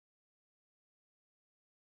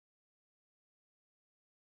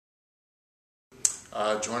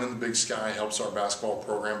Joining the Big Sky helps our basketball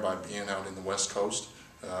program by being out in the West Coast,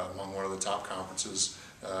 among one of the top conferences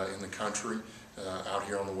in the country, out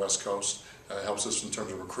here on the West Coast. Helps us in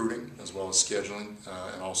terms of recruiting as well as scheduling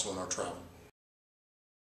and also in our travel.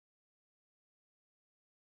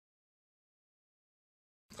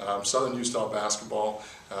 Southern U-Style basketball,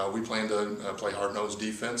 we plan to play hard-nosed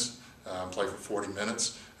defense, play for 40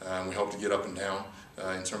 minutes, and we hope to get up and down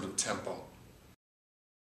in terms of tempo.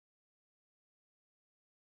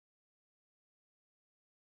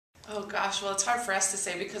 Oh gosh, well it's hard for us to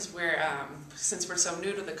say because since we're so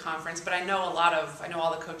new to the conference, but I know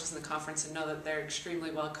all the coaches in the conference and know that they're extremely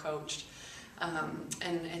well coached,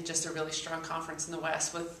 and just a really strong conference in the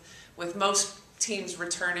West with most teams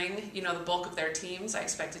returning, the bulk of their teams. I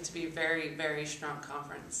expect it to be a very, very strong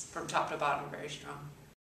conference from top to bottom, very strong.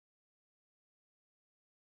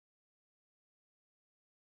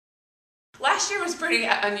 Last year was pretty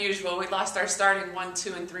unusual. We lost our starting 1,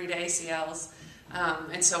 2, and 3 to ACLs.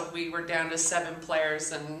 And so we were down to 7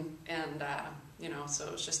 players, and so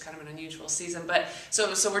it was just kind of an unusual season. But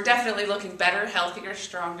so we're definitely looking better, healthier,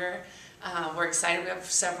 stronger. We're excited. We have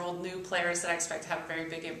several new players that I expect to have a very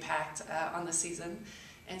big impact on the season,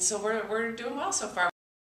 and so we're doing well so far.